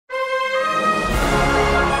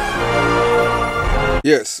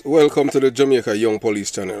Yes, welcome to the Jamaica Young Police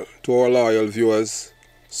channel. To our loyal viewers,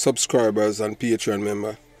 subscribers and Patreon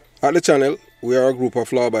member. At the channel, we are a group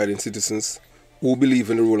of law-abiding citizens who believe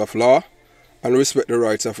in the rule of law and respect the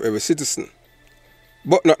rights of every citizen,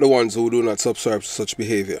 but not the ones who do not subscribe to such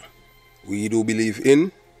behavior. We do believe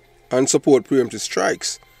in and support preemptive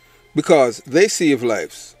strikes because they save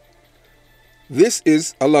lives. This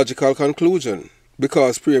is a logical conclusion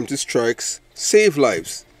because preemptive strikes save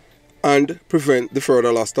lives and prevent the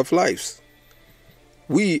further loss of lives.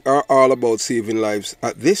 We are all about saving lives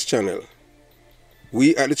at this channel.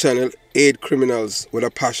 We at the channel aid criminals with a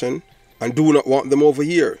passion and do not want them over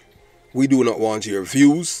here. We do not want your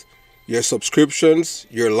views, your subscriptions,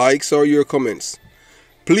 your likes or your comments.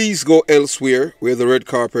 Please go elsewhere where the red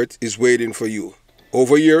carpet is waiting for you.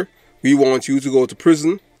 Over here, we want you to go to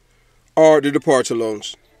prison or the departure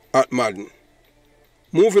lounge at Madden.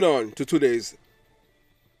 Moving on to today's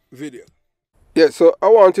video. Yeah, so I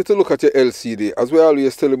want you to look at your LCD. As we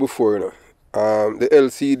always tell you before, the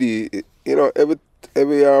LCD,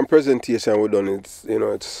 every presentation we done,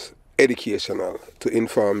 it's educational to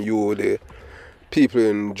inform you, the people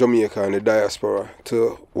in Jamaica and the diaspora,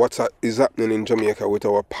 to what is happening in Jamaica with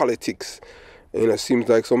our politics. Seems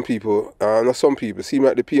like some people, seem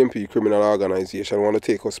like the PNP criminal organization want to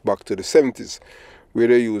take us back to the 70s, where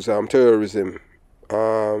they use terrorism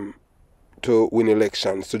to win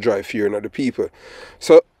elections, to drive fear into the people.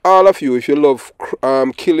 So all of you, if you love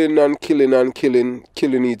killing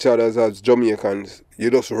each other as Jamaicans, you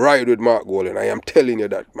just ride with Mark Golan. I am telling you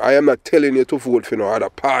that. I am not telling you to vote for no other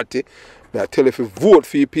party. I tell you, if you vote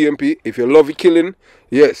for your PNP, if you love killing,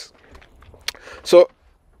 yes. So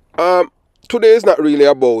today is not really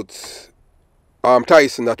about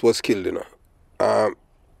Tyson that was killed,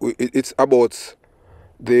 it's about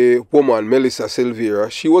the woman, Melissa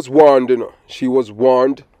Silvera. She was warned, She was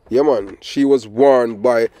warned. Yeah, man. She was warned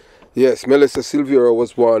by, yes, Melissa Silvera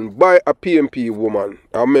was warned by a PNP woman.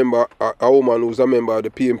 A woman who's a member of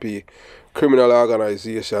the PNP criminal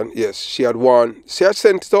organization. Yes, she had warned. She had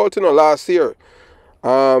sent it out, last year.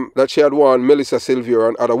 That she had warned Melissa Silvera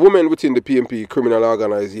and other women within the PNP criminal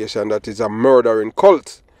organization that is a murdering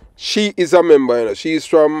cult. She is a member, She is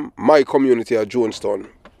from my community at Jonestown.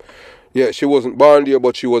 Yeah, she wasn't born there,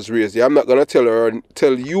 but she was raised there. I'm not going to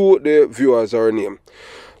tell you, the viewers, her name.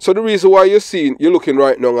 So the reason why you're looking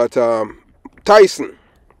right now at Tyson.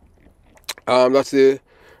 That's the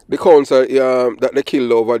council that they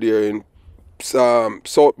killed over there in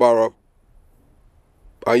Southborough.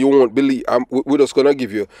 And you won't believe, we're just going to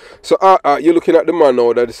give you. So you're looking at the man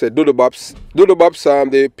now that they said, Do the Babs, the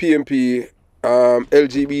PNP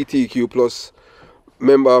LGBTQ plus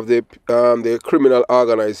member of the criminal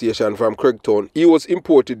organization from Craigtown. He was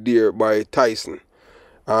imported there by Tyson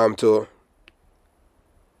to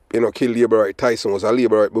kill Labourite. Tyson was a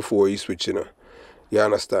Labourite before he switched, You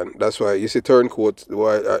understand? That's why you see turncoat,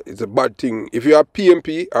 it's a bad thing. If you're a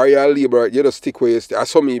PNP or you're a Labourite, you just stick where you stay. That's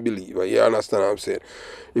some me believe. You understand what I'm saying?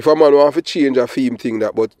 If a man wants to change a theme thing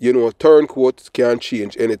that, but turncoat can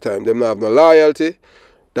change anytime. Them not have no loyalty.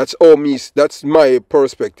 That's my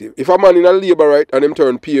perspective. If a man in a Labourite and him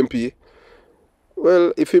turn PNP,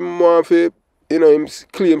 well, if him want to, him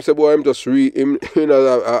claims that boy, him just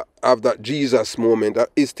have that Jesus moment,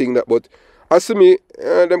 that is thing that, but as to me,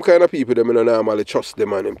 them kind of people, them normally trust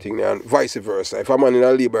them and them thing, and vice versa. If a man in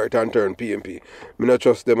a Labourite and turn PNP, me not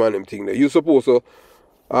trust them and them thing there. You supposed to,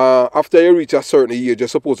 after you reach a certain age, you're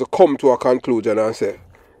supposed to come to a conclusion and say,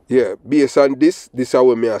 yeah, based on this is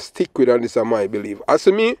how me I stick with, and this is my belief. As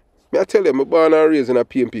to me, I tell you, I'm born and raised in a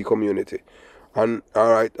PNP community. And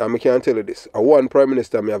alright, I can't tell you this. One Prime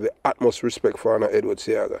Minister I have the utmost respect for, Edward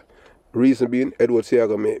Seaga. Reason being, Edward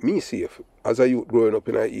Seaga made me safe as a youth growing up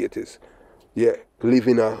in the 80s. Yeah,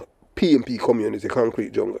 living in a PNP community,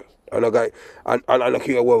 concrete jungle. And a guy, and I don't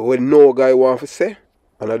care what no guy want to say,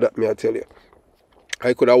 and that me I tell you.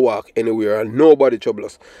 I could have walked anywhere and nobody trouble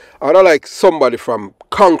us. And I like somebody from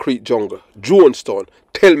concrete jungle, Jonestown,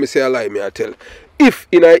 tell me say I lie, me I tell. If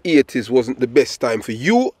in the 80s wasn't the best time for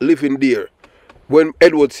you living there, when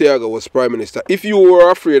Edward Seaga was Prime Minister, if you were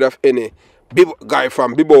afraid of any guy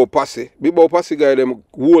from Bibo Passy guy them,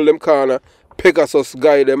 hold them corner, Pegasus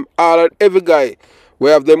guy them, every guy, we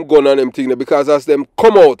have them gun on them thing, because as them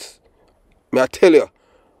come out, me I tell you,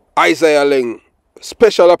 Isaiah Leng,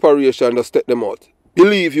 special operation just take them out.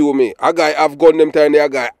 Believe you me, a guy have gun them time, a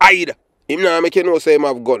guy hide. Him not make you know say him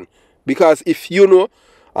have gun. Because if you know,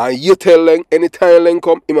 and you tell Leng, anytime Leng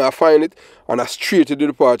come, he might find it, and a straight to the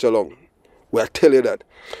departure long. We'll tell you that.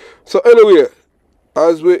 So anyway,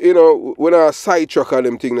 as we, when I sidetrack on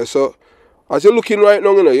them things, so as you're looking right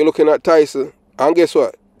now, you're looking at Tyson, and guess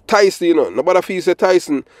what? Tyson, you know. Nobody feels say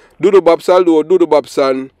Tyson. Doodle Babs, although Doodle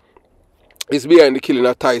Babson is behind the killing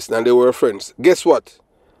of Tyson and they were friends. Guess what?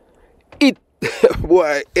 It,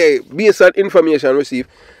 boy, hey, based on information received,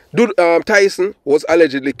 Tyson was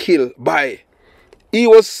allegedly killed by, he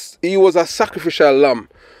was a sacrificial lamb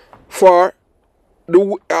for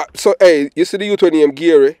the, so hey, you see the youth named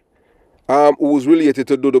Gary, who was related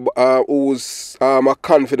to who was a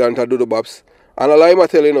confidant of Doodle Babs. And all I'm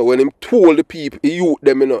telling you know, when him told the people, he youth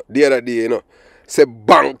them, you know, the other day, you know, say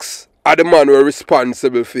Banks are the man who are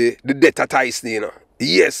responsible for the death of Tyson, you know.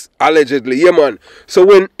 Yes, allegedly, yeah man. So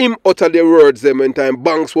when him uttered the words them in time,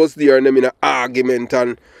 Banks was there and them in an argument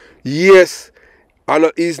and yes,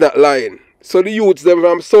 and he's not lying. So the youths them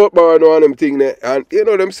from Southbar and all them thing there, and you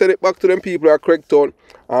know them said it back to them people at Craigtown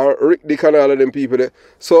and Rick Dick and all of them people there.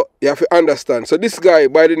 So you have to understand. So this guy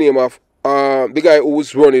by the name of the guy who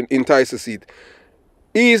was running in Tyson's seat,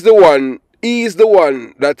 he's the one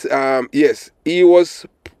that yes, he was.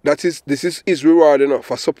 This is his reward, you know,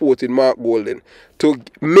 for supporting Mark Golden to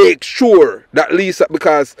make sure that Lisa,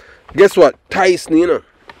 because guess what, Tyson, you know,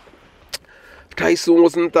 Tyson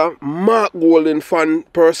wasn't a Mark Golden fan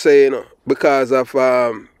per se, you know, because of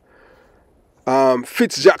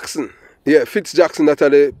Fitz Jackson. Yeah, Fitz Jackson that are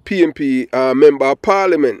the PNP member of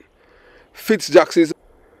Parliament. Fitz Jackson is,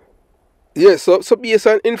 yeah, so based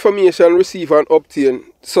on information received and obtained,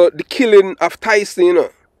 so the killing of Tyson, you know,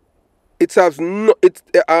 it has no,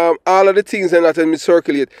 all of the things that have been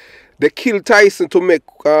circulate. They killed Tyson to make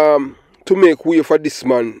way for this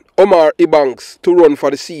man, Omar Ibanks, to run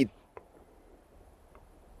for the seat.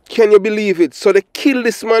 Can you believe it? So they killed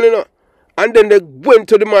this man, you know, and then they went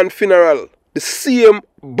to the man's funeral. The same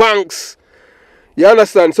Banks. You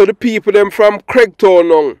understand? So the people them from Craigtown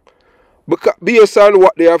now, because based on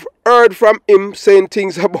what they have heard from him saying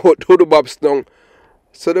things about Doodle Babs now.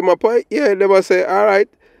 So they might yeah, they must say, all right.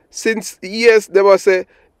 Since yes, they must say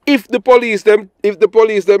if the police them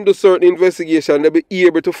do certain investigation, they'll be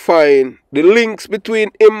able to find the links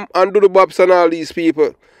between him and Doodle Babs and all these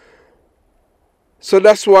people. So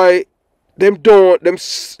that's why them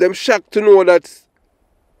shocked to know that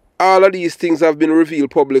all of these things have been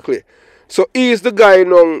revealed publicly. So he's the guy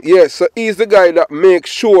now, yes, so he's the guy that makes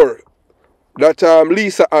sure that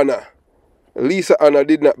Lisa Anna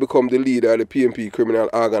did not become the leader of the PNP criminal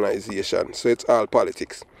organization. So it's all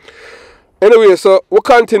politics. Anyway, so we'll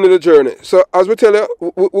continue the journey. So as we tell you,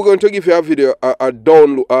 we're going to give you a video, a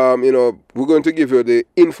download, you know, we're going to give you the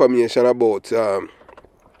information about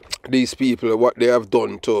these people, what they have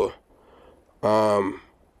done to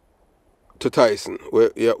Tyson.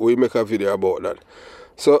 We make a video about that.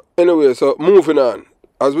 So anyway, so moving on.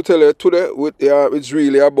 As we tell you today, it's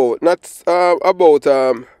really about, not about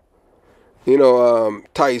you know,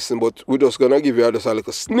 Tyson, but we're just gonna give you just a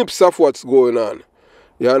little snips of what's going on.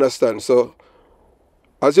 You understand? So,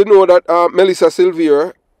 as you know that Melissa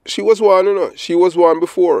Silvera, she was one, you know, she was one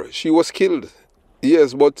before. She was killed.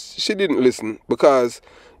 Yes, but she didn't listen because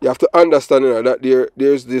you have to understand, you know, that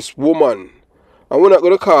there's this woman, and we're not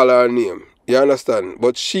gonna call her name. You understand?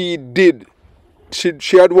 But she did.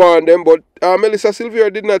 She had warned them, but Melissa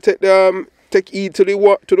Silvera did not take heed to the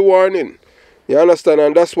warning. You understand?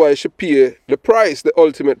 And that's why she pay the price, the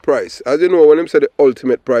ultimate price. As you know, when them say the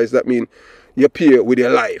ultimate price, that means you pay with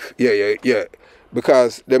your life. Yeah.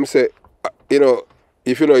 Because them say, you know,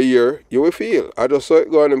 if you not hear, you will feel. I just saw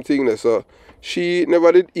it go on them thing there. So she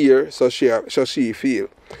never did hear, so she feel.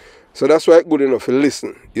 So that's why it's good enough to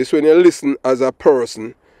listen. Just when you listen as a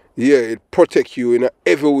person, yeah, it protect you in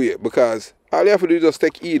every way. Because all you have to do is just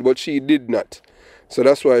take heed, but she did not. So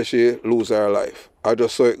that's why she lose her life. I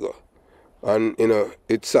just saw it go. And, you know,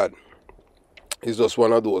 it's sad. It's just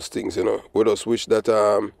one of those things, you know. We just wish that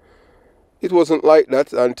it wasn't like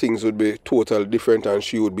that and things would be totally different and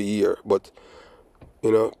she would be here. But,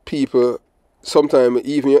 you know, people, sometimes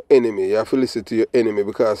even your enemy, you have to listen to your enemy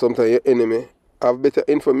because sometimes your enemy have better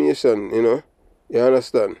information, you know. You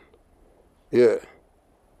understand? Yeah.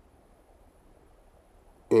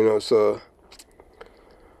 You know, so,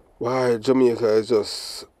 why Jamaica is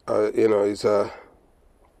just, you know,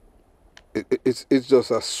 it's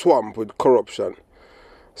just a swamp with corruption.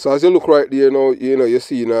 So as you look right there now, you're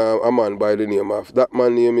seeing a man by the name of, that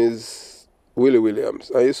man name is Willie Williams.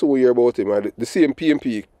 And you saw hear about him, the same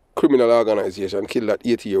PNP criminal organization killed that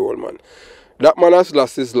 80-year-old man. That man has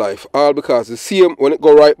lost his life, all because the same, when it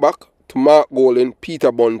go right back to Mark Golden,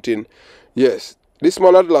 Peter Bunting, yes, this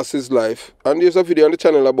man had lost his life, and there's a video on the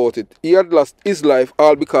channel about it. He had lost his life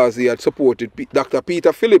all because he had supported Dr.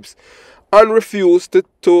 Peter Phillips and refused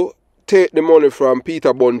to take the money from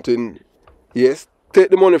Peter Bunting, yes, take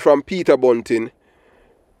the money from Peter Bunting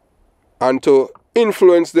and to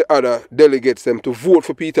influence the other delegates them to vote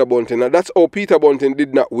for Peter Bunting. And that's how Peter Bunting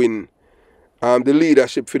did not win the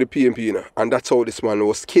leadership for the PNP, you know, and that's how this man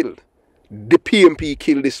was killed. The PNP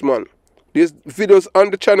killed this man. There's videos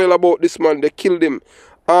on the channel about this man. They killed him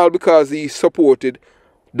all because he supported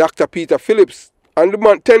Dr. Peter Phillips. And the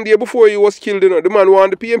man, 10 days before he was killed, you know, the man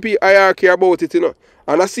wanted the PNP hierarchy about it, you know.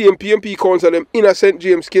 And I see him PNP council them innocent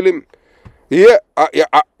James kill him. Yeah,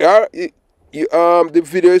 the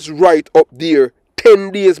video is right up there.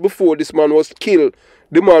 10 days before this man was killed,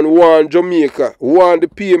 the man warned Jamaica, warned the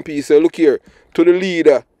PNP, say, look here, to the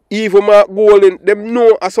leader, even Mark Golding, them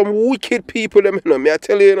know as some wicked people, them, you know, me I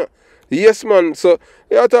tell you, you know. Yes, man, so,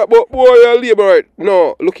 you talk about, boy, you're a Labourite.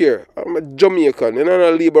 No, look here, I'm a Jamaican, you're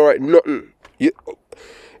not a Labourite, nothing.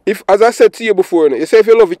 If, as I said to you before, you know, you say if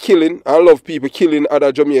you love killing, and love people killing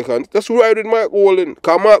other Jamaicans, just ride with Mark Golding,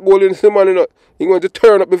 because Mark Golding is the man, you know, he's going to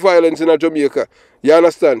turn up the violence in Jamaica. You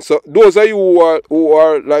understand? So those of you who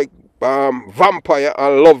are like vampire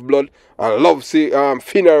and love blood and love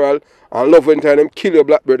funeral and love when time them kill your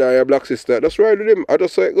black brother and your black sister, just ride with him. I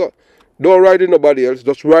just say it go. Don't ride with nobody else.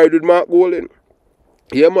 Just ride with Mark Golding.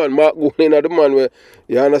 Yeah, man, Mark Golding is the man where,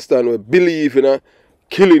 you understand, we believe in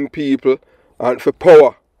killing people and for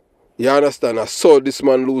power. You understand? I saw this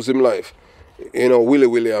man lose his life. You know, Willie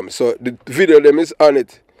Williams. So the video them is on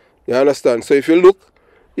it. You understand? So if you look,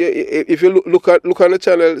 yeah, if you look on the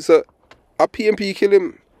channel, so a PNP kill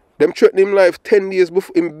him. Them threaten him life 10 days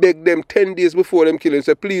before, him beg them 10 days before them kill him.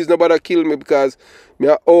 Say, please nobody kill me because me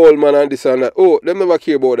a old man and this and that. Oh, them never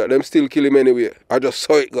care about that. Them still kill him anyway. I just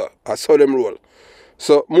saw it go. I saw them roll.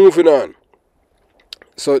 So moving on.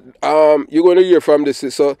 So you're gonna hear from this.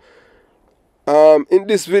 So in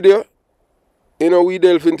this video, you know, we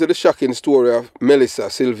delve into the shocking story of Melissa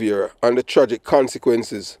Silvera and the tragic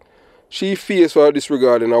consequences she faced for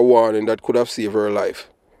disregarding a warning that could have saved her life.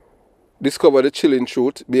 Discover the chilling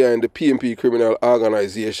truth behind the PNP criminal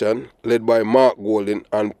organization led by Mark Golding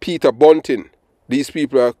and Peter Bunting. These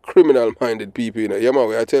people are criminal-minded people, you know. Yeah,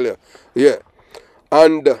 man, I tell you. Yeah.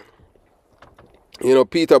 And, you know,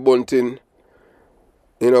 Peter Bunting,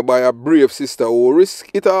 you know, by a brave sister who risk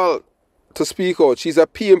it all to speak out. She's a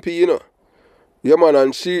PNP, you know. Yeah, man,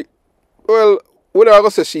 and she, well, we're not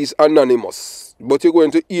going to say she's anonymous, but you're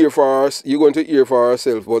going to hear for her, you're going to hear for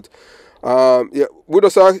herself. But, yeah, we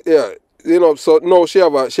just, yeah, you know, so now she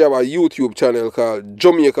have a YouTube channel called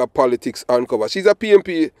Jamaica Politics Uncover. She's a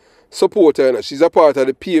PNP supporter, you know. She's a part of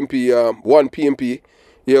the PNP, one PNP,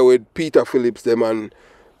 here with Peter Phillips, them, and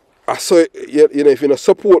I saw, you know, if you don't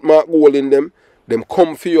support Mark Golding, them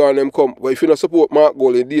come for you and them come. But if you don't support Mark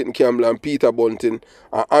Golding, Dayton Campbell and Peter Bunting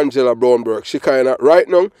and Angela Brownberg, she kind of, right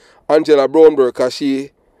now, Angela Brownberg, because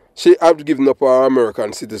she have given up her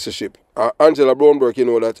American citizenship. Angela Brownberg, you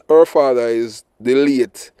know that her father is the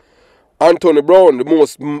late Anthony Brown, the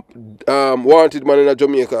most wanted man in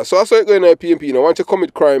Jamaica. So I saw it going to PNP, you know, once you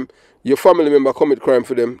commit crime, your family member commit crime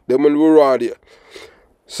for them, they will reward you.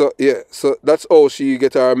 So yeah, so that's how she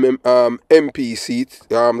get her MP seat.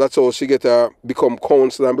 That's how she get her become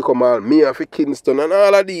councillor and become a mayor for Kingston and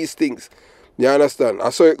all of these things. You understand? I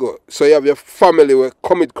saw it go. So you have your family will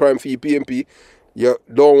commit crime for your PNP. You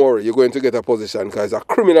don't worry, you're going to get a position because it's a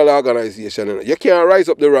criminal organization. You know? You can't rise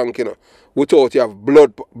up the rank, you know, without you have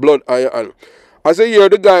blood on your hand. As I hear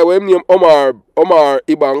the guy when named Omar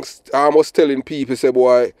Ibanks was telling people, say,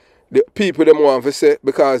 boy, the people them want to say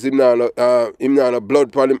because him not a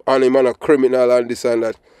blood on him and him and a criminal and this and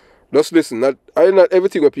that. Just listen, not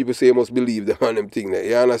everything what people say you must believe them and them thing there.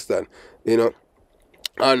 You understand? You know?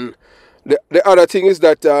 And the other thing is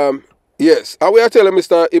that yes, and we are telling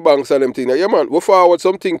Mr. Ibanks and them thing that, yeah man, we forward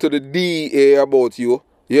something to the DEA about you.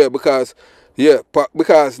 Yeah, because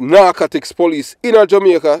narcotics police in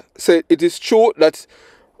Jamaica said it is true that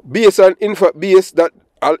based on that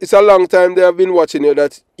it's a long time they have been watching you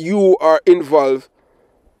that you are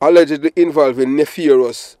allegedly involved in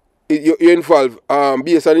nefarious. You're involved,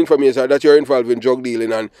 based on information that you're involved in drug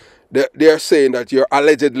dealing, and they're saying that you're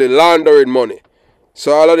allegedly laundering money.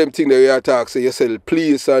 So all of them things that you attack, say you sell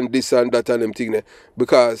police and this and that and them things there,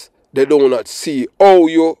 because they do not see how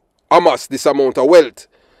you amass this amount of wealth.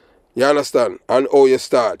 You understand? And how you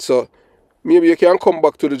start. So maybe you can come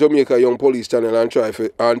back to the Jamaica Young Police channel and try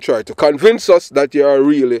to convince us that you are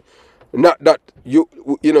really not that you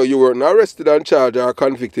weren't arrested and charged or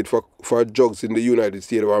convicted for drugs in the United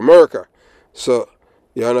States of America. So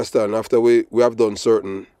you understand, after we have done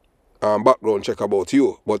certain background check about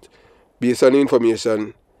you, but based on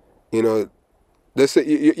information, you know, they say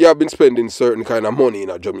you have been spending certain kind of money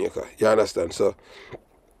in Jamaica. You understand? So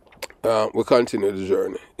we continue the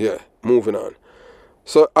journey. Yeah, moving on.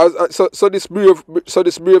 So this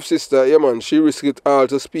brave sister, yeah man, she risked it all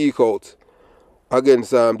to speak out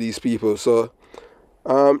against these people. So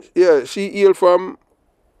yeah, she hailed from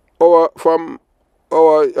our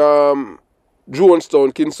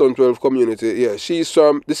Jonestown, Kingston 12 community. Yeah, she's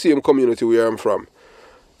from the same community where I'm from.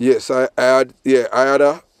 Yes, I had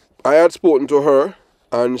spoken to her,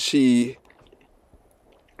 and she,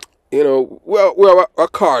 you know, well, we have a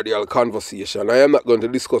cordial conversation. I am not going to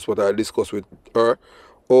discuss what I discussed with her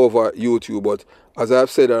over YouTube, but as I've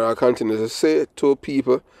said, and I continue to say to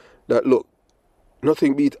people that look,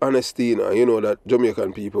 nothing beat honesty. You know that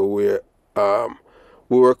Jamaican people we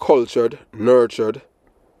were cultured, nurtured,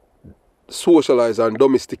 socialized, and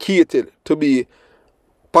domesticated to be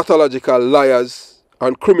pathological liars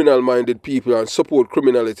and criminal-minded people and support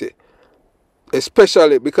criminality.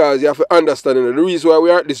 Especially because you have to understand, the reason why we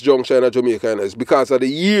are at this juncture in Jamaica is because of the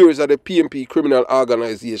years of the PNP criminal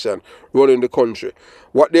organization running the country.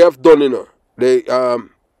 What they have done, they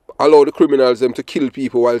allow the criminals them to kill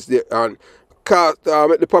people whilst they and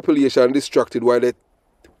make the population distracted while they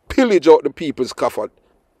pillage out the people's coffers.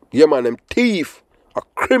 Yeah man, them thief, a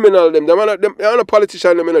criminal them are not a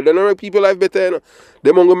politician them, they don't make people life better,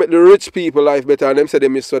 Them want to make the rich people life better, and them say they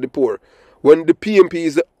miss for the poor. When the PNP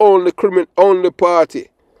is the only party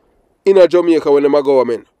in a Jamaica when them a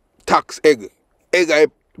government tax egg.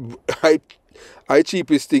 I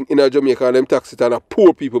cheapest thing in a Jamaica, and them tax it, and a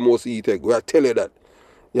poor people must eat egg. I tell you that.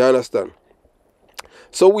 You understand?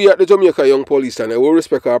 So we at the Jamaica Young Police Channel, we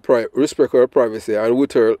respect our privacy, and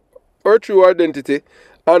with her true identity,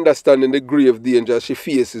 understanding the grave danger she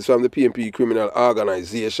faces from the PNP criminal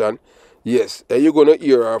organization. Yes, and you're gonna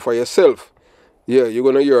hear her for yourself. Yeah, you're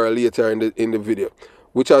gonna hear her later in the video,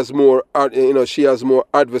 which has more, she has more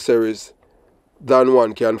adversaries than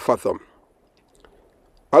one can fathom.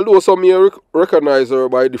 Although some may recognize her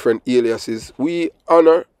by different aliases, we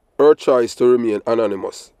honor her choice to remain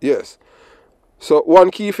anonymous. Yes. So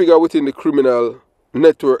one key figure within the criminal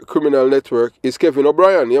network is Kevin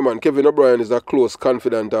O'Brien. Yeah man, Kevin O'Brien is a close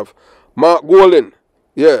confidant of Mark Golden.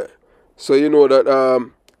 Yeah. So you know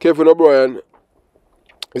that Kevin O'Brien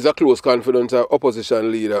is a close confidant of opposition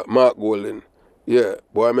leader Mark Golden. Yeah.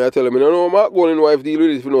 Boy, I tell him, no, Mark Golden wife deal with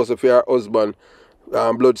it if you know so for your husband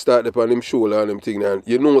blood start upon him shoulder and him thing. And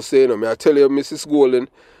you know saying, I tell you, Mrs. Golden,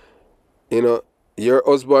 your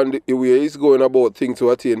husband, the way he's going about things to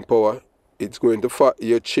attain power, it's going to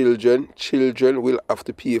your children. Children will have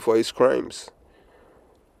to pay for his crimes.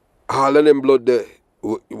 All of them blood there.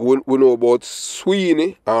 We know about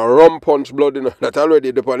Sweeney and Rum Punch blood, that already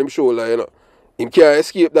upon him shoulder, Him can't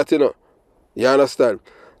escape that, You understand?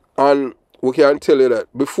 And we can tell you that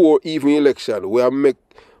before even election, we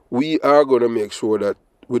are going to make sure that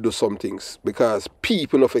we do some things. Because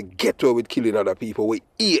people don't forget where with killing other people. We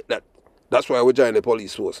hate that. That's why we join the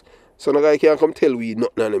police force. So no guy can't come tell we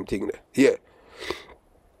nothing on them thing there. Yeah.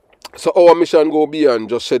 So our mission go beyond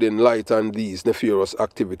just shedding light on these nefarious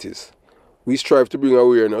activities. We strive to bring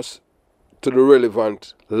awareness to the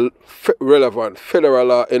relevant federal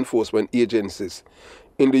law enforcement agencies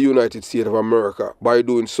in the United States of America. By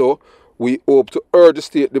doing so, we hope to urge the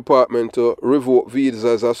State Department to revoke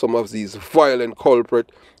visas of some of these violent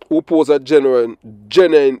culprits who pose a genuine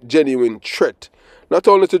threat not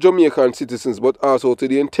only to Jamaican citizens, but also to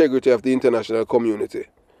the integrity of the international community.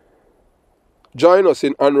 Join us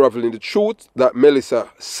in unraveling the truth that Melissa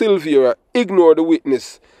Silvera ignored the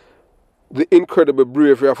witness, the incredible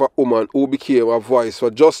bravery of a woman who became a voice for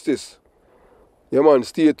justice. Yeah man,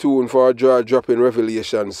 stay tuned for our jaw-dropping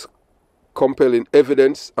revelations, compelling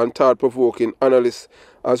evidence, and thought-provoking analysis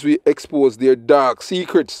as we expose their dark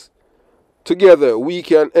secrets. Together, we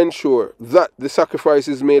can ensure that the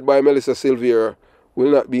sacrifices made by Melissa Silvera will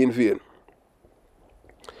not be in vain.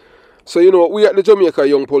 So, we at the Jamaica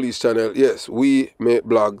Young Police Channel, yes, we make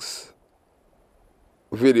blogs,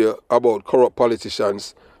 video about corrupt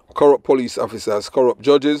politicians, corrupt police officers, corrupt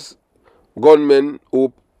judges, gunmen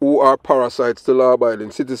who are parasites to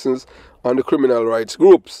law-abiding citizens, and the criminal rights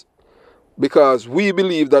groups. Because we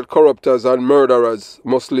believe that corruptors and murderers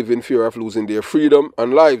must live in fear of losing their freedom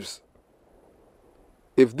and lives.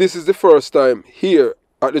 If this is the first time here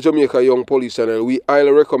at the Jamaica Young Police Channel, we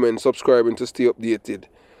highly recommend subscribing to stay updated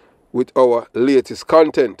with our latest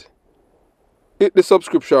content. Hit the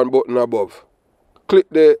subscription button above. Click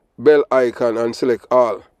the bell icon and select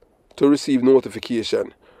all to receive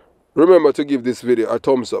notification. Remember to give this video a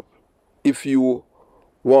thumbs up if you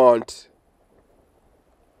want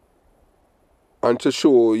and to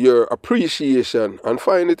show your appreciation and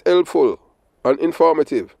find it helpful and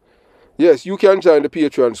informative. Yes, you can join the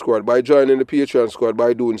Patreon squad. By joining the Patreon squad,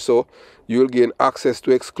 by doing so, you will gain access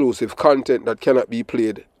to exclusive content that cannot be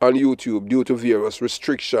played on YouTube due to various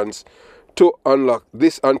restrictions to unlock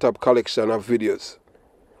this untapped collection of videos.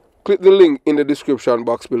 Click the link in the description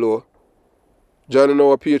box below. Joining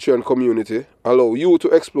our Patreon community allow you to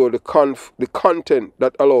explore the content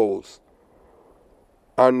that allows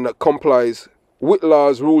and complies with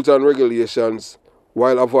laws, rules and regulations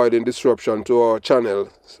while avoiding disruption to our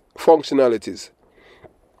channel's functionalities.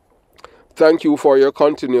 Thank you for your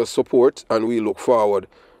continuous support, and we look forward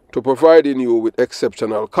to providing you with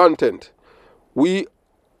exceptional content. We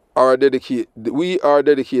are dedicated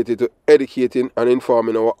to educating and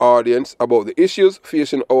informing our audience about the issues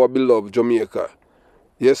facing our beloved Jamaica.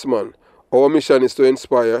 Yes, man. Our mission is to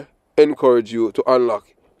inspire, encourage you to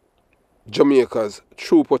unlock Jamaica's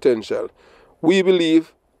true potential. We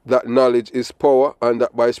believe that knowledge is power, and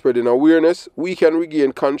that by spreading awareness, we can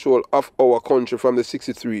regain control of our country from the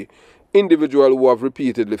 63 individuals who have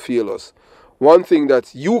repeatedly failed us. One thing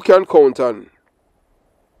that you can count on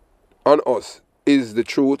us is the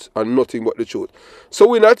truth and nothing but the truth. So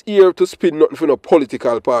we're not here to spin nothing for no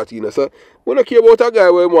political party, you know, so we don't care about a guy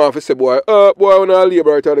where we want to say, boy, we're not a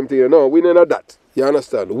labor or them thing. No, we not that. You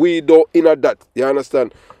understand? We don't in that. You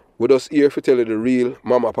understand? We're just here to tell you the real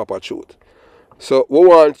mama papa truth. So we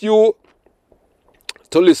want you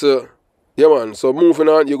to listen. Yeah, man. So moving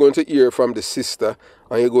on, you're going to hear from the sister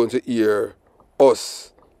and you're going to hear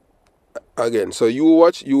us again. So you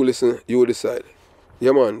watch, you listen, you decide.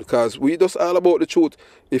 Yeah, man. Because we just all about the truth.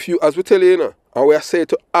 If you, as we tell you, you know, and we say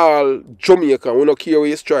to all Jamaican, we don't care where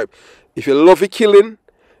you stripe. If you love the killing,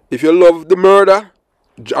 if you love the murder,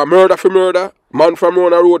 a murder for murder, man from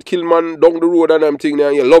around the road, kill man down the road and them thing there,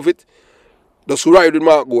 and you love it, just ride with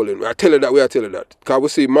Mark Golden. I tell you that, we are telling that. Because we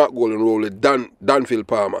see Mark Golden roll with Danville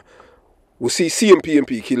Palmer. We see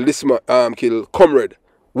PNP kill this man, kill Comrade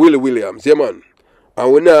Willie Williams, yeah, man.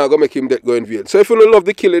 And we're now going to make him dead going veil. So if you don't love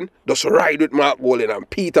the killing, just ride with Mark Golden and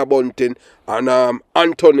Peter Bunting and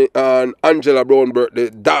Anthony and Angela Brown,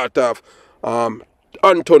 the daughter of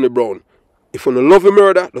Anthony Brown. If you don't love the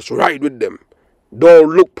murder, just ride with them. Don't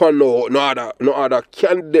look for no other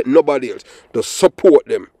candidate, nobody else. Just support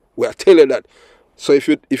them. We are telling that. So if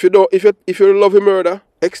you love the murder,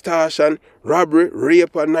 extortion, robbery,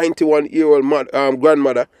 rape a 91-year-old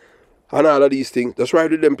grandmother, and all of these things, just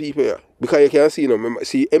ride with them people here. Because you can see, you know,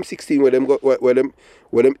 see M16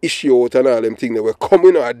 where them issue out and all them things, they were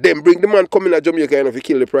coming out, them bring the man coming at Jamaica and if you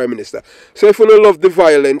kill the Prime Minister. So if you don't love the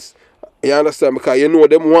violence, you understand, because you know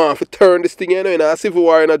them want to turn this thing, you know, in a civil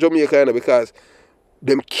war in Jamaica, you know, because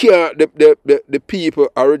them care, the people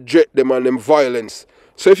are reject them and them violence.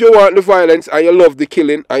 So if you want the violence and you love the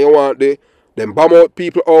killing and you want them bomb out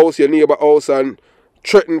people's house, your neighbor house and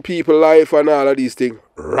threaten people's life and all of these things,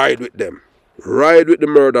 ride with them. Ride with the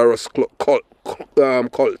murderous cult.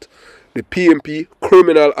 The PNP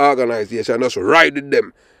criminal organization, just ride with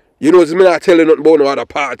them. You know, it's me not telling nothing about no other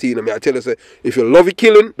party, you know, I tell you, say, if you love the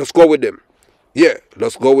killing, just go with them. Yeah,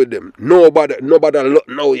 let's go with them. Nobody look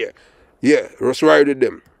now, yeah. Yeah, just ride with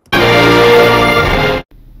them.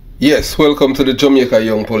 Yes, welcome to the Jamaica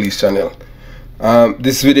Young Police channel.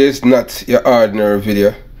 This video is not your ordinary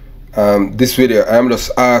video. This video, I'm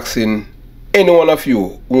just asking any one of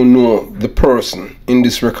you who know the person in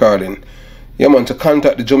this recording, yeah, man, to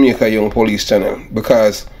contact the Jamaica Young Police channel,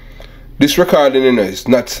 because this recording, you know, is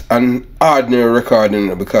not an ordinary recording, you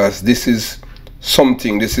know, because this is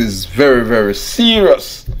something, this is very, very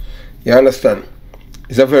serious. You understand?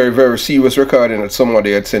 It's a very, very serious recording that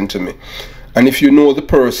somebody had sent to me. And if you know the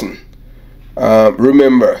person,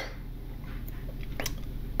 remember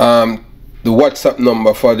the WhatsApp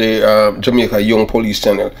number for the Jamaica Young Police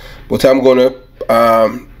channel. But I'm gonna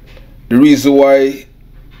the reason why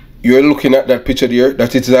you're looking at that picture there,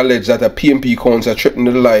 that it is alleged that a PNP council threatened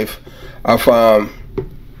the life of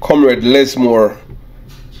Comrade Lesmore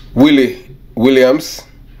Willie Williams.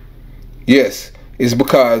 Yes, is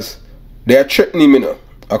because they are threatening him, you know.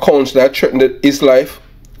 A council that threatened his life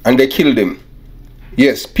and they killed him.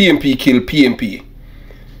 Yes, PNP killed PNP.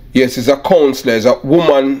 Yes, it's a councillor, it's a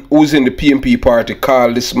woman who's in the PNP party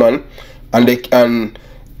called this man, and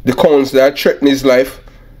the councillor threatened his life,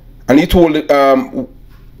 and he told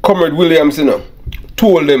Comrade Williams, you know,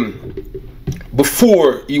 told him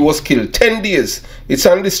before he was killed, 10 days, it's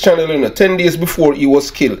on this channel, you know, 10 days before he was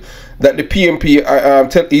killed, that the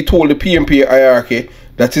PNP, he told the PNP hierarchy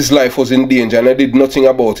that his life was in danger, and they did nothing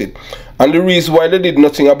about it. And the reason why they did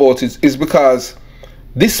nothing about it is because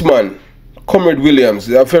this man, Comrade Williams,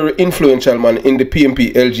 is a very influential man in the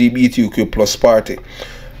PNP LGBTQ plus party,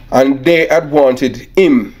 and they had wanted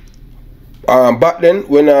him back then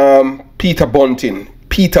when Peter Bunting,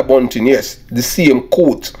 yes, the same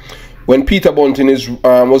quote when Peter Bunting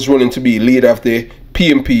was running to be leader of the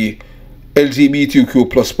PNP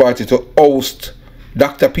LGBTQ plus party to oust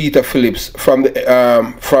Dr. Peter Phillips from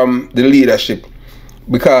the leadership,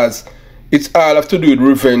 because it's all have to do with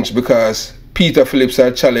revenge, because Peter Phillips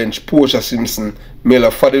had challenged Portia Simpson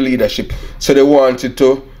Miller for the leadership, so they wanted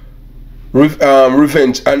to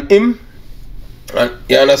revenge on him, and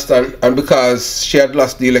you understand, and because she had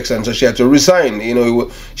lost the election, so she had to resign. You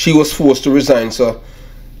know, she was forced to resign, so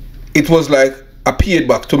it was like a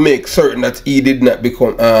payback to make certain that he did not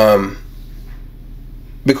become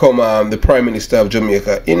the Prime Minister of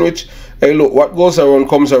Jamaica, in which, hey look, what goes around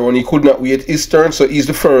comes around. He could not wait his turn, so he's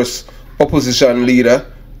the first opposition leader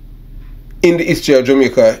in the history of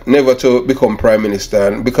Jamaica never to become Prime Minister,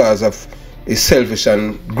 and because of his selfish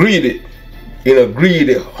and greedy,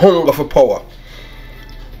 greedy hunger for power.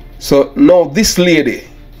 So now this lady,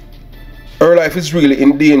 her life is really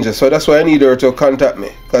in danger, so that's why I need her to contact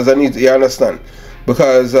me, because I need, you understand,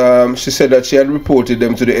 because she said that she had reported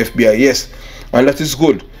them to the FBI. Yes, and that is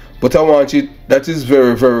good, but I want it, that is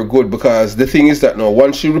very, very good, because the thing is that now,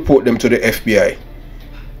 once she report them to the FBI,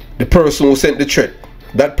 the person who sent the threat,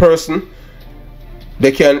 that person,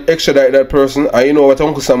 they can extradite that person, and you know what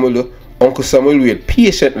Uncle Samuel do? Uncle Samuel wait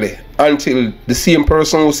patiently until the same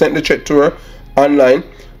person who sent the threat to her online,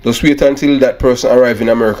 just wait until that person arrive in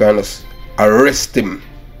America and just arrest him.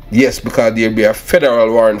 Yes, because there'll be a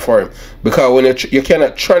federal warrant for him, because when you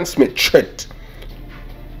cannot transmit threat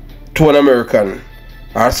to an American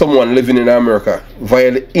or someone living in America via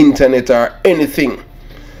the internet or anything.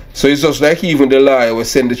 So it's just like even the lawyer was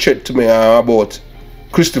send the threat to me about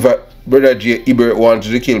Christopher Brother J. Ibert wanted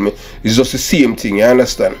to kill me. It's just the same thing, you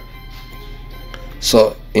understand?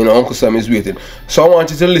 So, you know, Uncle Sam is waiting. So I want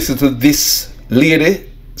you to listen to this lady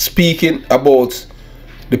speaking about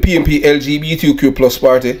the PNP LGBTQ plus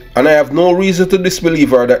party, and I have no reason to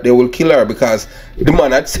disbelieve her that they will kill her, because the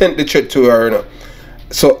man had sent the threat to her, you know.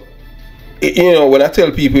 So, you know, when I tell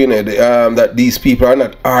people, you know, that these people are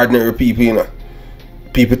not ordinary people, you know,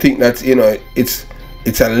 people think that, you know, it's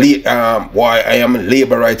why I am a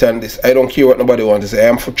labor right on this. I don't care what nobody wants to say. I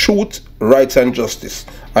am for truth, rights and justice.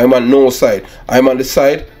 I'm on no side. I'm on the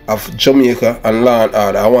side of Jamaica and law and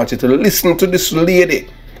order. I want you to listen to this lady.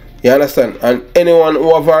 You understand? And anyone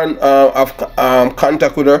who have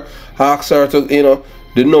contact with her, ask her to, you know,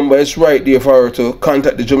 the number is right there for her to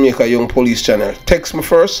contact the Jamaica Young Police channel. Text me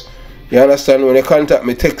first. You understand? When you contact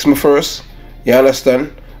me, text me first. You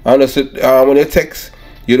understand? And just, when you text,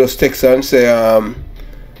 you just text and say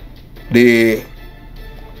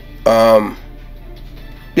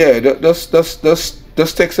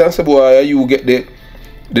just text and say, boy, you get the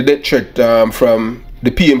death threat from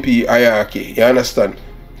the PNP hierarchy. You understand?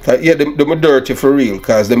 Yeah, them are dirty for real,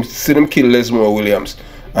 because them see them kill Lesmore Williams,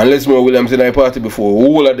 and Lesmore Williams in our party before,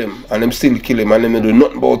 all of them, and them still kill him, and them do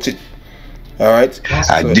nothing about it. Alright?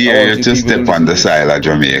 I dare you to step on the side of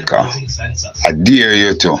Jamaica. I dare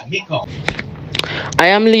you to. I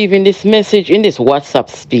am leaving this message in this WhatsApp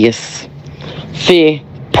space for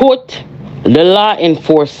put the law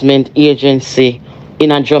enforcement agency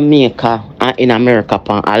in a Jamaica and in America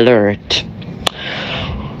upon alert.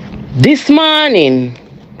 This morning,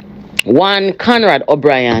 one Conrad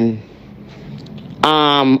O'Brien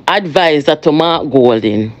advisor to Mark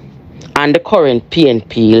Golding and the current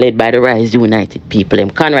PNP led by the Rise United people, him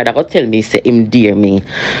Conrad, I got tell me, say him dear me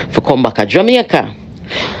for come back to Jamaica.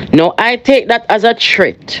 Now I take that as a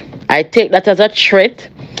threat. I take that as a threat,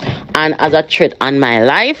 and as a threat on my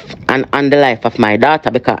life and on the life of my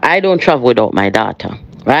daughter, because I don't travel without my daughter.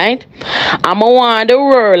 Right? I'm want the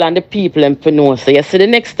world and the people and to know. So you see, the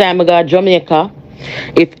next time I go to Jamaica,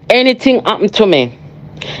 if anything happen to me,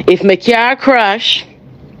 if my car crash,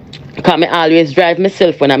 because I always drive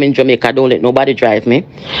myself when I'm in Jamaica, I don't let nobody drive me.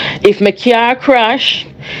 If my car crash,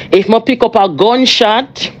 if I pick up a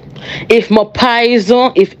gunshot, if my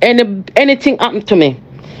poison, if anything happen to me,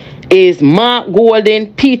 is Mark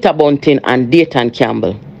Golding, Peter Bunting, and Dayton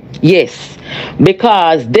Campbell. Yes,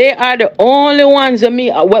 because they are the only ones when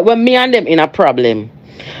me and them in a problem.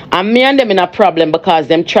 And me and them in a problem because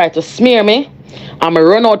them try to smear me. I'm going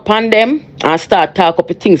to run out upon them and start talk up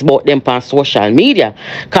things about them on social media.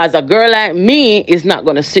 Because a girl like me is not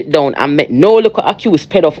going to sit down and make no look accused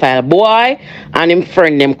pedophile boy and him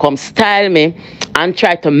friend them come style me and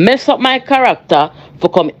try to mess up my character for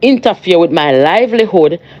come interfere with my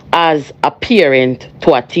livelihood as a parent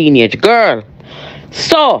to a teenage girl.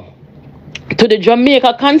 So, to the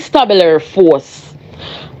Jamaica Constabulary Force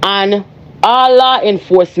and all law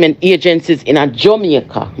enforcement agencies in a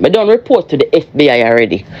Jamaica, I don't report to the FBI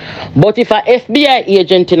already. But if a FBI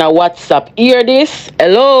agent in a WhatsApp hear this,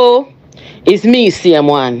 hello, it's me,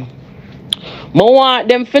 CM1. I want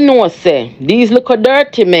them to know, say, these little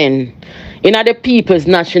dirty men in the People's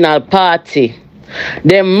National Party,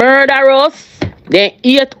 they murder us, they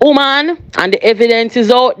eat woman, and the evidence is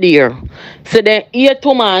out there. So they eat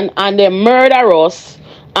woman and they murder us,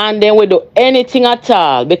 and then we do anything at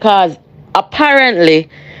all because apparently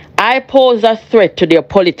I pose a threat to their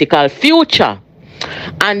political future,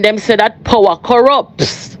 and them say that power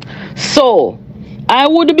corrupts. So I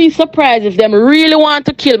would be surprised if them really want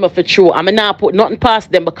to kill me for true. I mean, not put nothing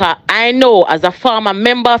past them because I know as a former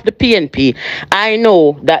member of the PNP, I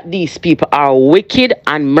know that these people are wicked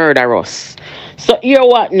and murderous. So hear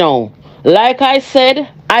what now? Like I said,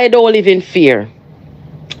 I don't live in fear.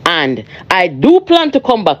 And I do plan to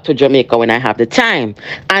come back to Jamaica when I have the time.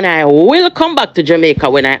 And I will come back to Jamaica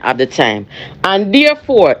when I have the time. And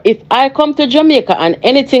therefore, if I come to Jamaica and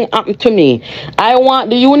anything happen to me, I want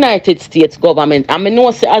the United States government, and I know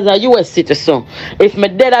say as a US citizen, if me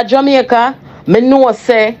dead at Jamaica, me know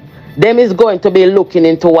say them is going to be looking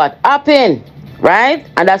into what happened. Right?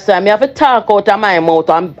 And that's why I have to talk out of my mouth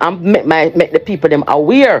and make the people them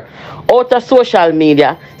aware out of social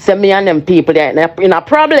media. Say me and them people they in a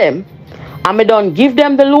problem. And me don't give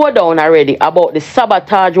them the lowdown already about the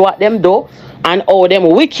sabotage what them do and how them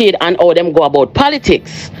wicked and how them go about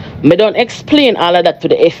politics. Me don't explain all of that to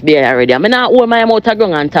the FBI already. I mean not hold my mouth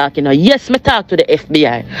around and talk, you know. Yes, me talk to the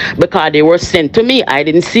FBI because they were sent to me. I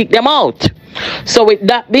didn't seek them out. So with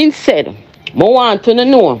that being said, I want to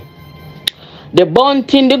know the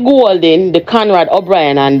Bunting, the Golden, the Conrad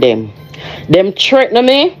O'Brien and them threaten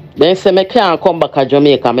me. They say me can't come back to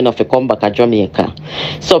Jamaica. I not come back to Jamaica.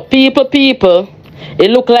 So people, it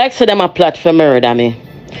look like so them a plot for murder me.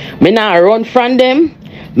 Me not run from them.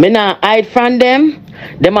 Me not hide from them.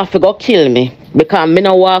 Them have to go kill me. Because me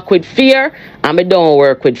not walk with fear and me don't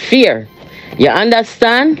work with fear. You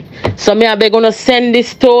understand? So me are gonna send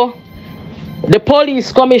this to the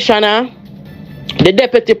police commissioner, the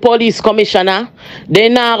deputy police commissioner. They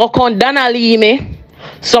now go come Donnelly me.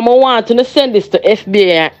 So I want to send this to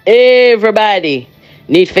FBI. Everybody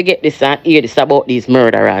need to get this and hear this about these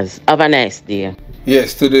murderers. Have a nice day.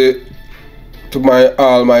 Yes, to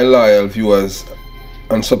all my loyal viewers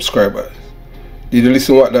and subscribers. Did you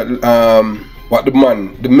listen what that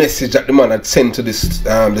the message that the man had sent to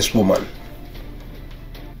this woman?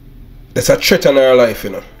 That's a threat on her life, you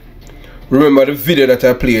know. Remember the video that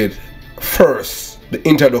I played first, the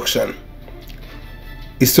introduction,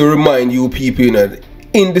 is to remind you people, you know,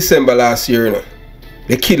 in December last year, you know,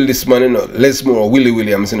 they killed this man, you know, Lesmore Willie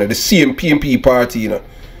Williams, you know, the same PNP party, you know,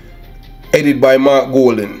 headed by Mark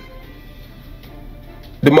Golden,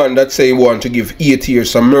 the man that say he want to give 8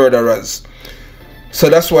 years to murderers. So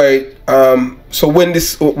that's why, so when they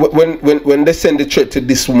send the threat to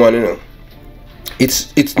this woman, you know,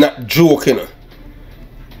 it's not joke, you know.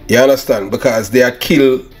 You understand? Because they had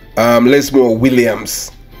killed Lesmore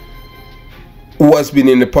Williams, who has been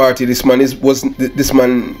in the party. This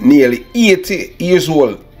man nearly 80 years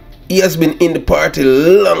old. He has been in the party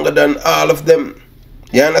longer than all of them.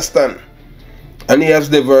 You understand? And he has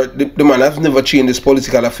never, the man has never changed his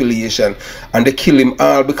political affiliation. And they kill him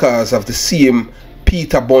all because of the same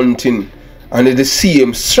Peter Bunting and the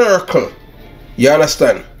same circle. You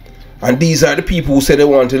understand? And these are the people who say they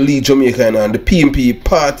want to lead Jamaica, and the PNP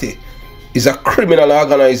party is a criminal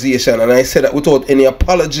organization. And I say that without any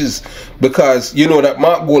apologies, because you know that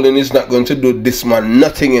Mark Golden is not going to do this man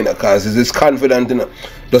nothing, you know, because he's confident, you know.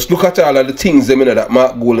 Just look at all of the things, you know, that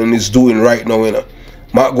Mark Golden is doing right now, you know.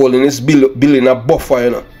 Mark Golden is building a buffer, you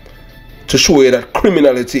know, to show you that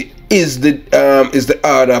criminality is the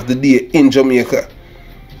order of the day in Jamaica.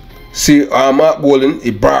 See, Mark Golden, he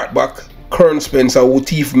brought back Kern Spencer, who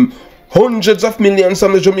thief hundreds of millions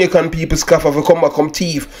from the Jamaican people's coffers for come back come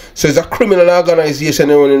thief. So it's a criminal organization,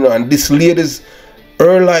 you know, and this lady's,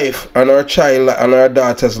 her life and her child and her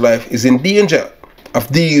daughter's life is in danger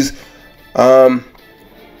of these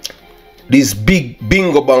big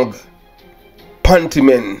bingo bang panty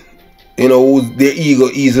men, you know, their ego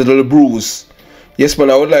is a little bruise. Yes,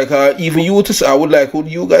 man, I would like even you to, I would like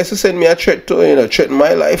you guys to send me a threat to, you know, threaten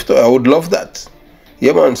my life to. I would love that.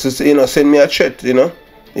 Yeah, man, so, you know, send me a threat, you know.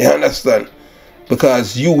 You understand?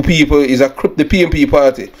 Because you people is the PNP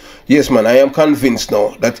party. Yes, man, I am convinced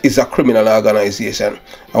now that it's a criminal organization.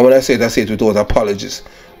 And when I say it without apologies.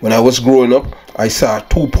 When I was growing up, I saw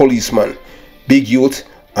 2 policemen, Big Youth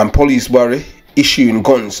and Police Barry, issuing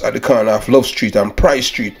guns at the corner of Love Street and Price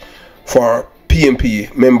Street for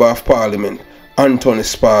PNP Member of Parliament Anthony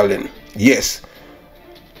Sparling. Yes,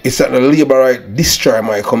 it's that the labor right destroy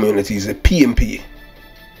my community is the PNP.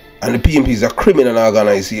 And the PNP is a criminal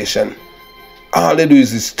organization. All they do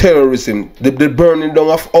is terrorism. The burning down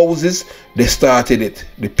of houses, they started it.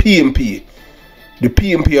 The PNP. The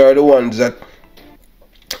PNP are the ones that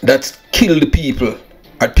killed the people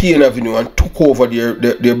at PN Avenue and took over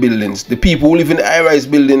their buildings. The people who live in the high-rise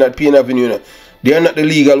building at PN Avenue, you know, they are not the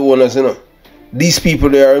legal owners, you know. These people,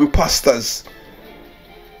 they are imposters.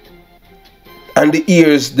 And the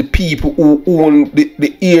heirs, the people who own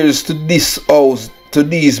the heirs to this house, to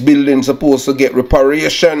these buildings, supposed to get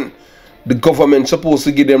reparation. The government supposed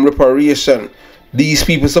to give them reparation. These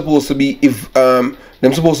people supposed to be,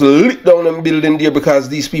 them supposed to lick down them building there because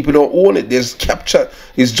these people don't own it. There's capture.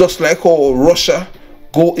 It's just like how Russia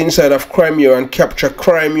go inside of Crimea and capture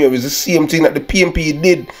Crimea. It's the same thing that the PNP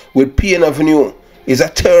did with PN Avenue. It's a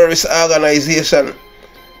terrorist organization.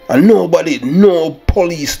 And nobody, no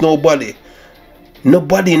police, nobody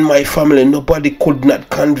in my family, nobody could not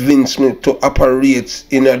convince me to operate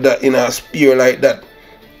in a sphere like that.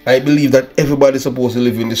 I believe that everybody's supposed to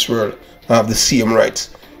live in this world and have the same rights.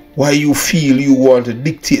 Why you feel you want to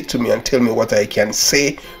dictate to me and tell me what I can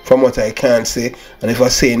say from what I can't say, and if I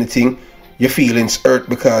say anything, your feelings hurt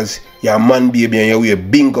because you're a man baby and you wear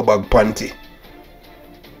bingo bag panty.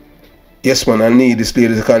 Yes man, I need this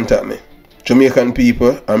lady to contact me. Jamaican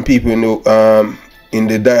people and people in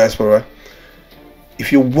the diaspora.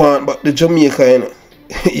 If you want back the Jamaica, you know,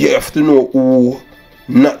 you have to know who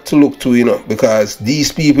not to look to, you know, because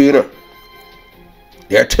these people, you know,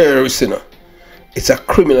 they are terrorists, you know. It's a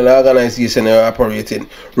criminal organization they are operating.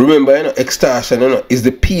 Remember, you know, extortion, you know, is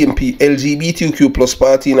the PNP LGBTQ plus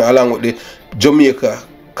party, you know, along with the Jamaica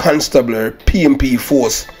Constabulary PNP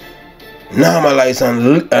force normalize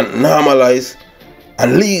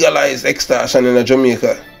and legalize extortion in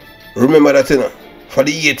Jamaica. Remember that, you know, for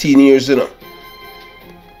the 18 years, you know.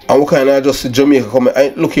 And what kind of just Jamaica come?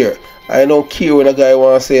 Look here, I don't care when a guy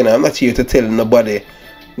wants to say, I'm not here to tell nobody,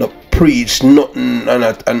 no preach nothing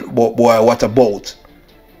and boy, what about?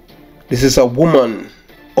 This is a woman.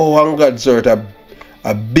 Oh, on God's earth, a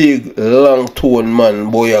big long tone man,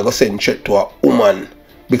 boy, you go send threat to a woman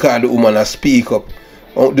because the woman has speak up.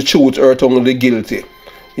 The truth hurt only the guilty.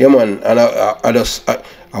 Yeah man, and I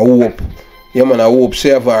hope. Yeah man, I hope she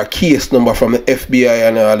have a case number from the FBI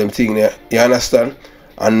and all them things there. You understand?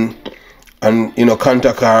 And you know,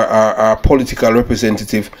 contact our political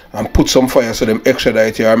representative and put some fire so them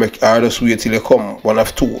extradite you or just wait till they come, one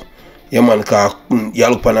of two. Yeah man, cause you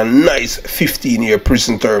look on a nice 15-year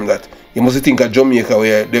prison term that you must think of Jamaica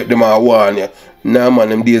where them are warn you. Nah man,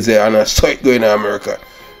 them days there and a sight going to America.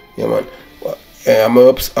 Yeah man.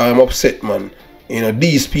 I'm upset man. You know,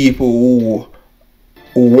 these people who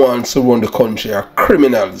want to run the country are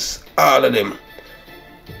criminals. All of them.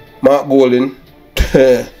 Mark Golding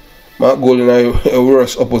is a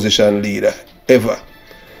worst opposition leader ever.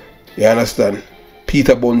 You understand?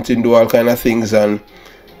 Peter Bunting do all kind of things and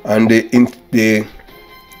the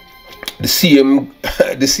CM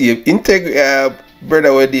integrity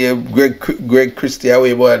brother where the Greg Christie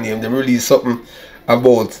away by name, they released something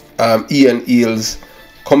about Ian Eels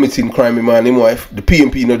committing crime in man, him wife. The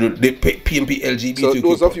PNP, you know, the PNP LGBTQ. So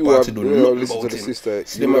those of you who have listened to the sister,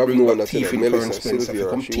 you have known that she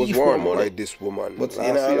was warned by this woman. But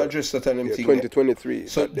you know, I'll address that and them thing. 2023.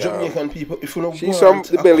 So Jamaican people, if you know, she's from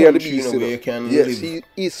the belly of the beast. Yes, she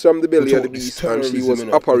is from the belly of the beast, and she was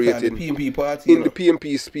operating in the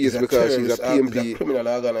PNP space because she's a PNP criminal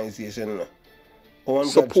organization.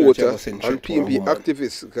 Supporter and PNP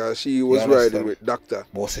activist because she was riding with Dr.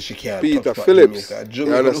 Peter Phillips.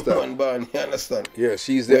 You understand? Yeah,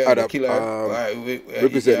 she's the other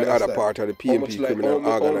representing the other part of the PNP criminal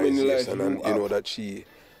organization, and you know that she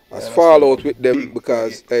has fallen out with them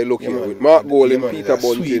because they look here with Mark Golding, Peter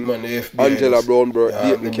Bunting, Angela Brownborough,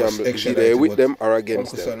 Dayton Campbell. Is they with them or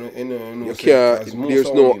against them? You can't.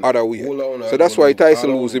 There's no other way. So that's why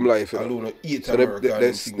Tyson lose him life. So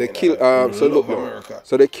they kill. So look now.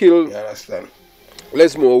 So they kill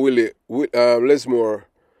Lesmore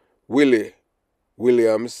Willie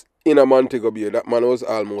Williams in a Montego Bay. That man was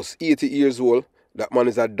almost 80 years old. That man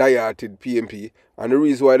is a die-hearted PNP. And the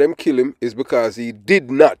reason why them kill him is because the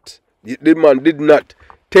man did not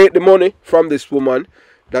take the money from this woman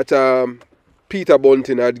that Peter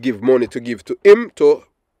Bunting had give money to give to him to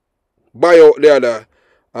buy out the other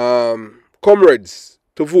comrades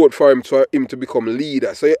to vote for him to become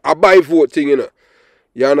leader. So a buy vote thing, you know.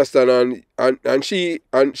 You understand? And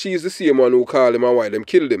she's the same one who called him and why them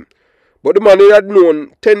killed him. But the man, they had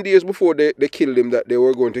known 10 days before they killed him that they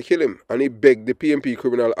were going to kill him. And he begged the PNP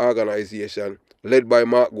criminal organization, led by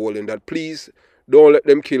Mark Golding, that please don't let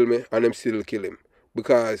them kill me, and them still kill him.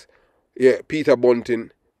 Because, yeah, Peter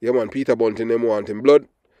Bunting, yeah man, Peter Bunting, them want him blood.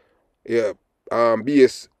 Yeah,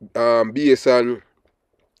 BS and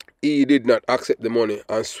he did not accept the money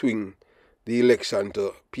and swing the election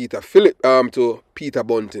to to Peter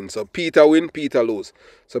Bunting. So Peter win, Peter lose.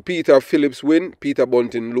 So Peter Phillips win, Peter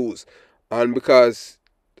Bunting lose. And because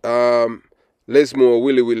Lesmore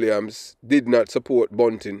Willie Williams did not support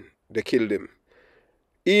Bunting, they killed him.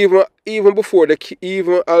 Even before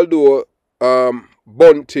although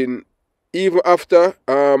Bunting, even after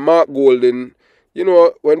Mark Golden, you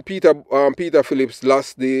know, when Peter Phillips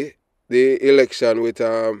lost the election with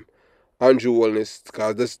Andrew Wellness,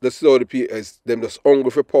 because that's how the people is them just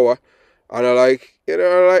hungry for power. And I like, you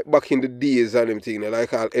know, I like back in the days and everything, I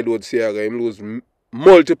like how Edward Seaga, him lose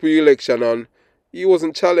multiple election and he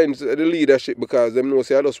wasn't challenged at the leadership because them know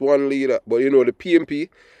say I just one leader. But you know the PNP,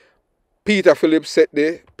 Peter Phillips set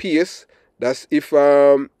the pace. That's if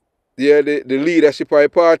the leadership of a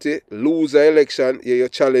party lose the election, yeah, you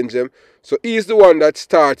challenge them. So he's the one that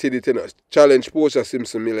started it, you know, challenge Portia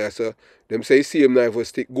Simpson Miller. So them say see him now if I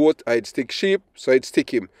stick goat, I'd stick sheep, so I'd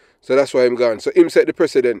stick him. So that's why I'm gone. So him set the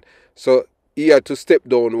precedent. So he had to step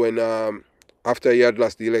down when after he had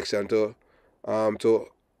lost the election to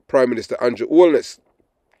Prime Minister Andrew Holness.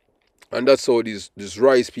 And that's how these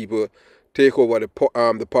Rice people take over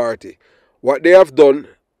the party. What they have done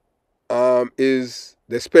is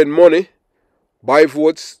they spend money, buy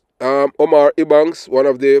votes. Omar Ibanks, one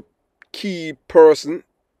of the key person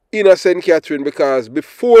in St. Catherine, because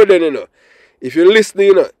before then, you know, if you're listening,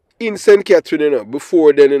 you know, in St. Catherine, you know,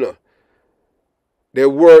 before then, you know, they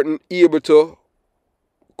weren't able to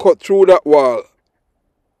cut through that wall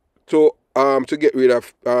to get rid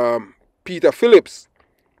of Peter Phillips.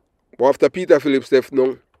 But after Peter Phillips left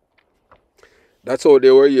now, that's how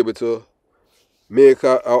they were able to make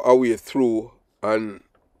a way through and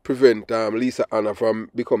prevent Lisa Anna from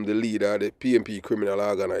becoming the leader of the PNP criminal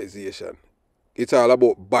organization. It's all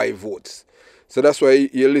about buy votes. So that's why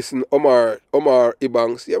you listen Omar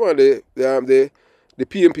Ibanks, yeah man, the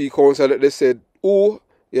PNP council that they said, who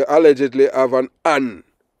you allegedly have an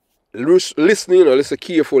listening, you know, listen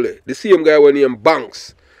carefully. The same guy when named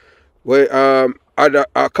Banks, where had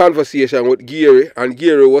a conversation with Gary, and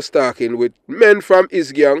Gary was talking with men from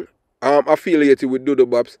his gang, affiliated with Dodo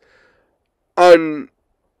Babs, and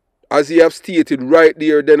as he have stated right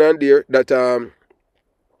there, then and there, that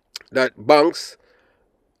that Banks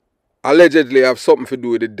allegedly have something to do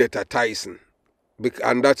with the death of Tyson,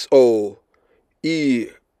 and that's how the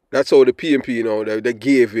PNP, you know, they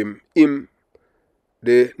gave him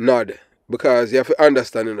the nod, because you have to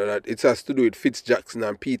understand, you know, that it has to do with Fitzjackson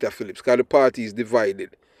and Peter Phillips, because the party is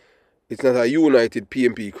divided. It's not a united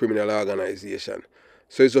PNP criminal organization.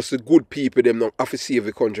 So it's just the good people, them now have to save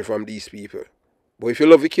the country from these people. But if you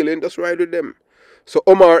love the killing, just ride with them. So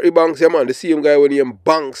Omar Ibanks, yeah man, the same guy when he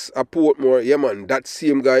Banks at Portmore, yeah man, that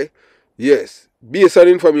same guy, yes, based on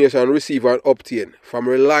information received and obtained from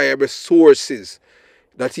reliable sources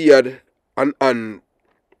that he had an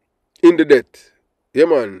in the death, yeah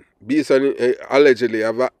man, based on allegedly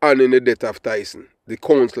have an hand in the death of Tyson, the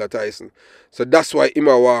councillor Tyson. So that's why him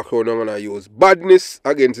a walk around and gonna use badness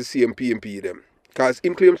against the same PNP them. Because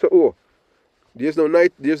him claims so, there's no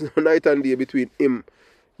night and day between him.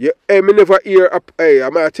 Yeah, hey, me never hear hey,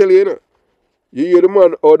 I'm gonna tell you, you know. You hear the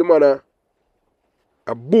man or the man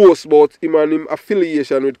a boast about him and him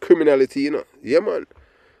affiliation with criminality, you know. Yeah man.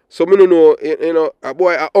 So me don't know, you know, a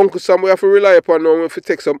boy, a Uncle Sam we have to rely upon now if we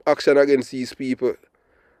take some action against these people.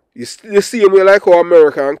 You see him like how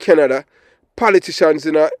America and Canada, politicians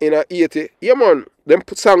in a 80, yeah man, them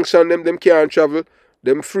put sanction them can't travel.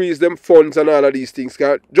 Them freeze them funds and all of these things.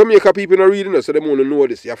 Jamaica people are reading it, so they want to know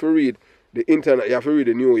this. You have to read the internet, you have to read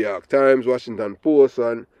the New York Times, Washington Post,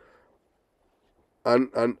 and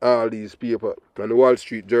all these people, and the Wall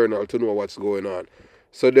Street Journal to know what's going on.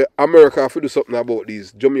 So the America have to do something about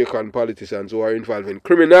these Jamaican politicians who are involved in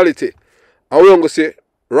criminality. And we're going to say,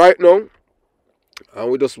 right now, and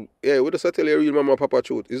we just tell you real mama papa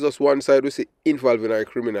truth, it's just one side we say involved in our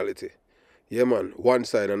criminality. Yeah man, one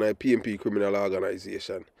side, and a PNP criminal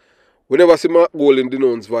organization. We never see Mark Golden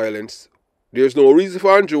denounce violence. There's no reason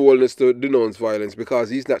for Andrew Wellness to denounce violence because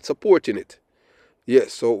he's not supporting it.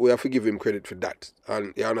 Yes, so we have to give him credit for that.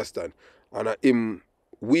 And you understand? And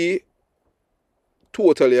we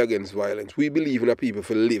totally against violence. We believe in a people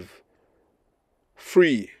to live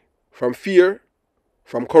free from fear,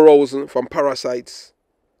 from corrosion, from parasites,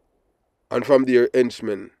 and from their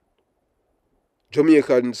henchmen.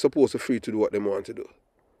 Jamaicans supposed to free to do what they want to do.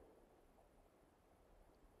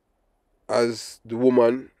 As the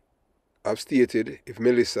woman have stated, if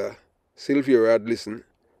Melissa Sylvia had listened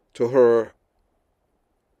to her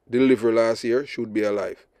delivery last year, she would be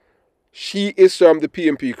alive. She is from the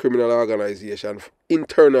PNP criminal organization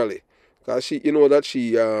internally. Because she, you know that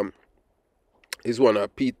she is one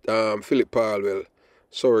of Philip Palwell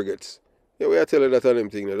surrogates. Yeah, we are telling that on them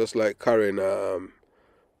thing, just like Karen,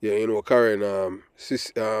 yeah, you know, Karen,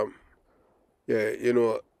 yeah, you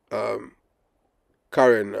know,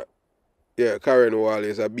 Karen, yeah, Karen who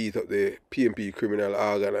always a beat up the PNP criminal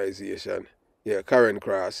organization. Yeah, Karen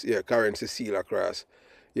Cross, yeah, Karen Cecilia Cross.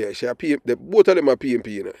 Yeah, she a both of them are PNP,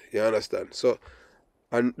 you know, you understand? So,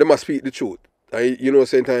 and they must speak the truth. And you know,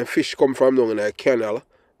 sometimes fish come from down in a canal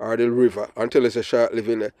or the river until it's a shark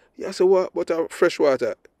living there. Yeah, so what? But fresh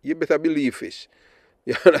water, you better believe fish.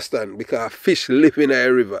 You understand? Because fish live in a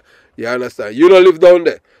river. You understand? You don't live down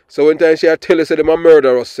there. So when time she tell us that them a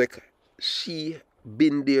murder us sick, she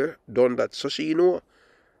been there, done that. So she know.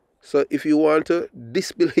 So if you want to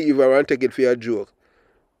disbelieve her and take it for a joke,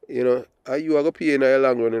 you know, you are going to pay in a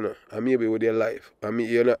long run, you know, and maybe with your life. I mean,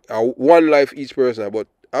 you know, one life each person, but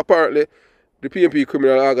apparently the PNP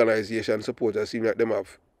criminal organization supporters seem like them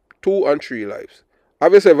have 2 and 3 lives.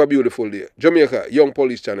 Have yourself a beautiful day. Jamaica, Young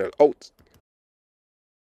Police Channel, out.